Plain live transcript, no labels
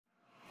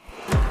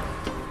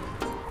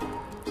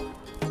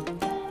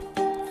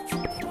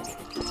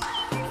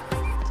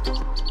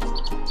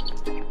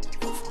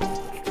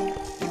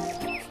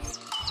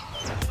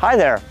Hi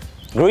there!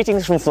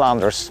 Greetings from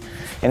Flanders.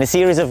 In a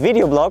series of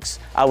video blogs,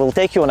 I will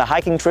take you on a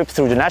hiking trip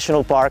through the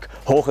National Park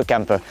Hoge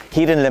Kempen,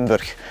 here in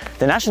Limburg.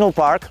 The National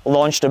Park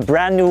launched a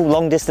brand new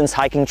long-distance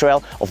hiking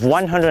trail of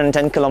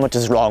 110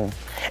 kilometers long.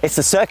 It's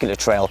a circular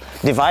trail,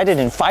 divided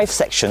in 5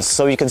 sections,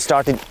 so you can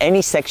start in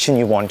any section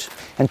you want.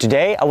 And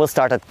today I will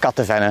start at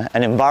Katavana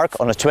and embark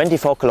on a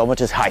 24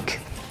 kilometers hike.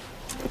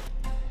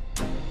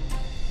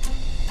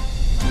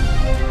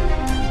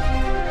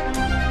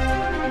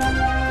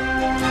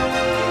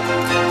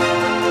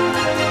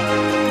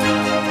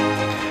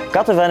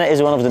 Katavana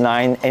is one of the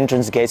 9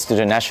 entrance gates to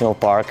the National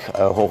Park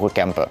Hoge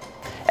Kempen.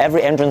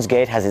 Every entrance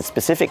gate has its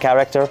specific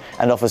character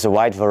and offers a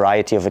wide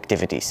variety of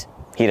activities.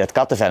 Here at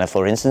Katavana,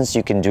 for instance,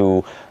 you can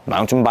do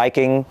mountain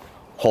biking,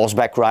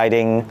 horseback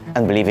riding,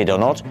 and believe it or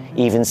not,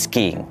 even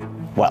skiing.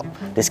 Well,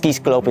 the ski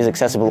slope is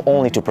accessible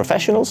only to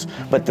professionals,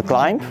 but the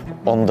climb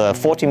on the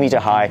 40-meter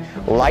high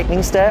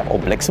lightning stair, or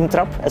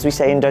bliksemtrap as we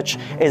say in Dutch,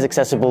 is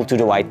accessible to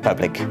the wide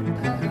public.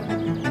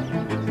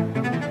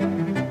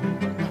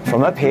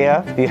 From up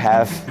here you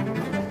have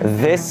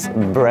this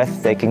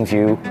breathtaking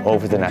view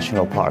over the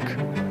National Park.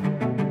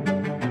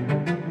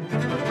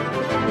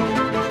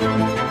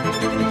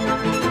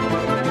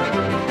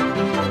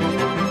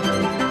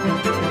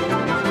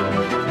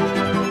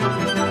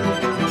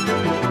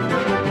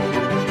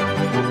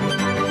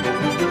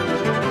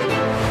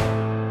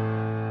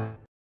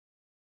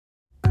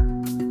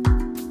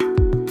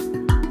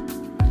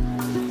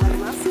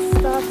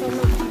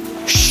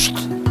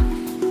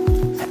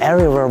 The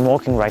area we're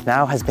walking right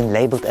now has been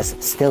labeled as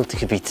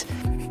stilltighbit.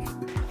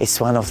 It's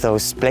one of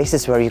those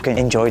places where you can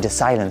enjoy the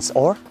silence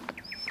or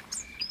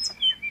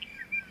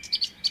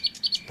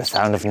the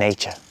sound of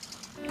nature.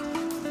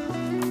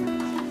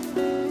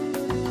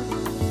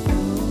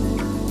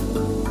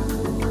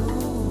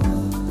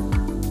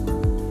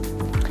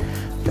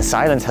 The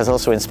silence has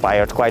also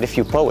inspired quite a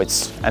few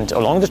poets, and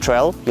along the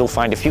trail you'll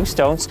find a few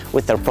stones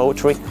with their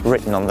poetry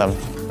written on them.